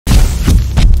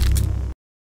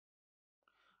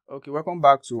Okay, welcome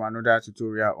back to another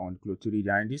tutorial on Clo3d,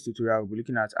 and in this tutorial we'll be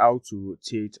looking at how to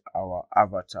rotate our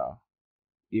avatar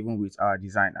even with our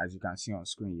design, as you can see on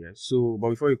screen here. So but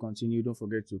before you continue, don't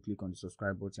forget to click on the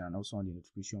subscribe button and also on the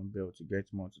notification bell to get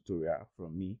more tutorial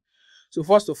from me. So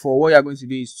first of all, what you're going to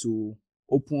do is to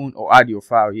open or add your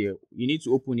file here. You need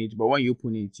to open it, but when you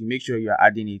open it, you make sure you are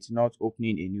adding it, not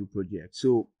opening a new project.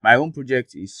 So my own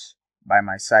project is by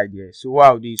my side here. So what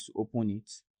I'll do is to open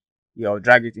it. Yeah, I'll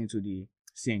drag it into the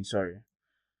scene. Sorry.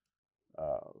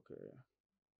 Okay.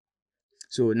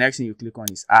 So next thing you click on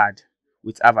is add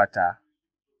with avatar.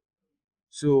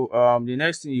 So the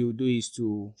next thing you do is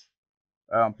to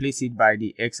place it by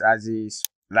the x-axis.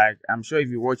 Like, I'm sure if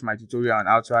you watch my tutorial on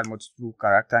how to add multiple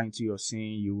character into your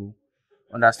scene, you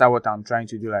understand what I'm trying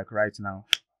to do like right now.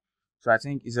 So I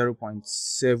think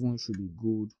 0.7 should be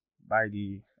good by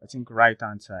the, I think, right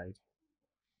hand side.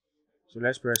 So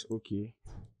let's press OK.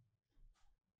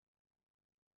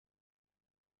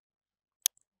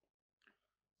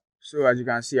 So as you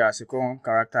can see, our second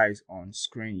character is on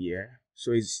screen here.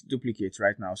 So it's duplicate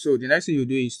right now. So the next thing you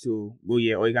do is to go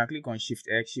here, or you can click on Shift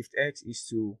X. Shift X is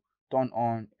to turn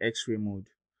on X-ray mode.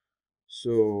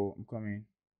 So I'm coming.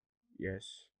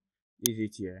 Yes, this is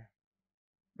it here.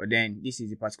 But then this is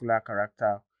the particular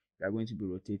character we are going to be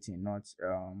rotating, not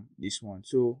this one.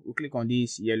 So we'll click on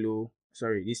this yellow,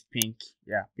 sorry, this pink.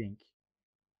 Yeah, pink.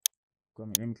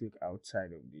 Come, let me click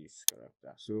outside of this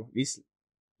character. So this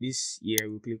here,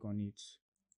 we'll click on it.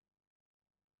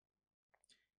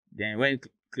 Then when you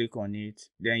click on it,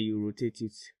 then you rotate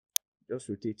it, just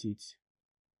rotate it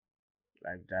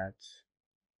like that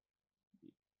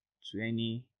to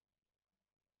any,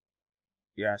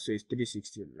 yeah, so it's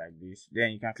 360 like this.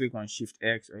 Then you can click on Shift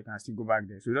X, or you can still go back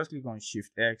there. So just click on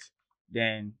Shift X,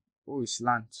 then it's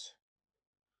slant.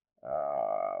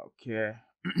 Okay.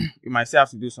 You might still have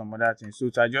to do some other things. So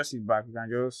to adjust it back, you can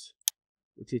just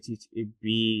rotate it a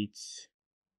bit.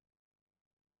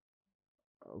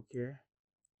 Okay,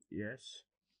 yes,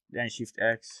 then Shift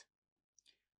X.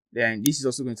 Then this is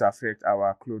also going to affect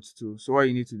our clothes too. So what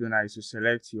you need to do now is to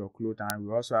select your cloth, and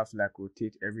we also have to like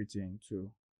rotate everything too.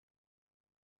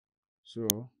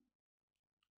 So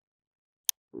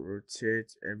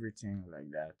rotate everything like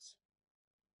that.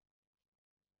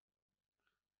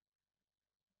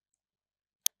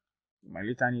 You might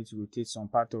later need to rotate some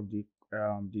part of the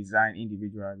design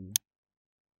individually.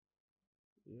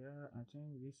 Yeah, I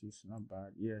think this is not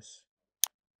bad. Yes.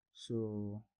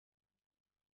 So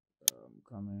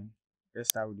coming. Let's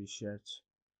start with the shirt.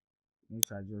 Need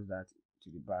to adjust that to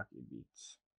the back a bit.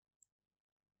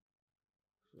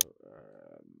 So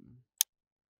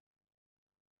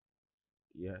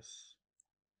yes,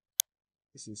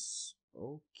 this is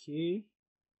okay.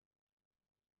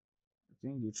 I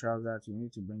think the trousers, you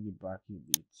need to bring it back a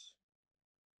bit.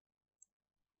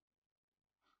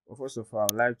 But first of all,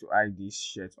 I'd like to hide this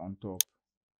shirt on top.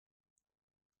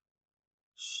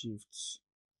 Shift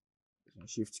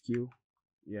Q.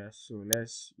 Yes, so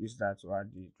let's use that to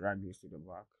add the drag this to the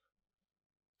back.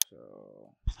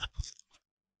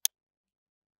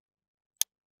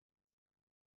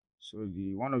 So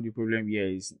the one of the problem here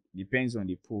is depends on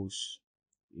the pose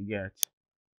you get.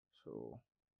 So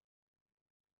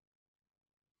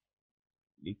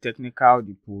the technical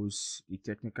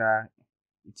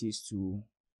it is to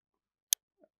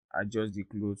adjust the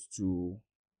clothes to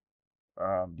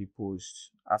the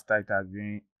pose after it has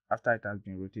been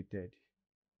rotated.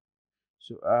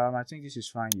 So I think this is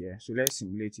fine here. So let's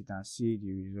simulate it and see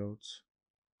the results.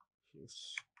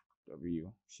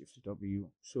 Shift W.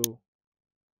 So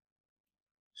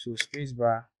space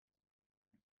bar,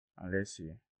 and let's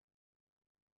see.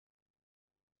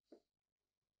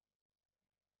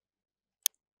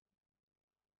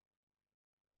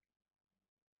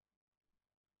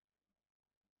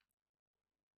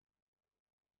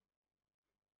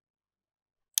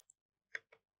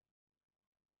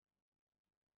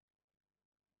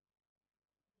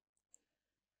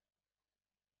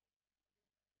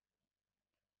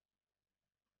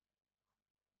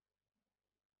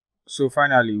 So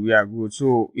finally we are good.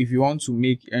 So if you want to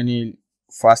make any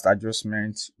fast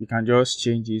adjustments, you can just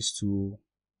change this to,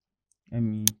 let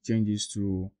me change this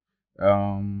to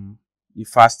the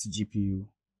fast GPU.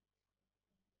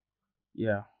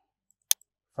 Yeah,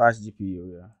 fast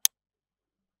GPU. Yeah,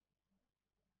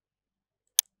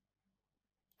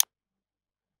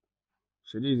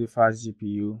 so this is the fast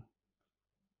GPU.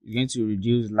 It's going to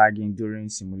reduce lagging during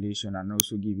simulation and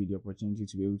also give you the opportunity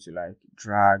to be able to like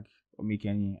drag or make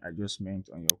any adjustment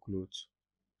on your clothes.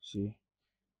 See,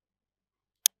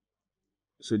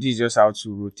 so this is just how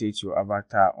to rotate your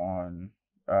avatar on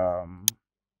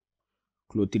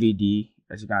Clo3d.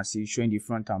 as you can see, showing the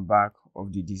front and back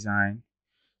of the design.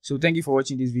 So thank you for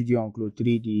watching this video on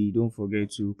Clo3d. Don't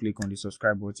forget to click on the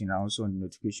subscribe button and also on the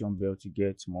notification bell to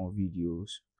get more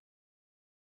videos.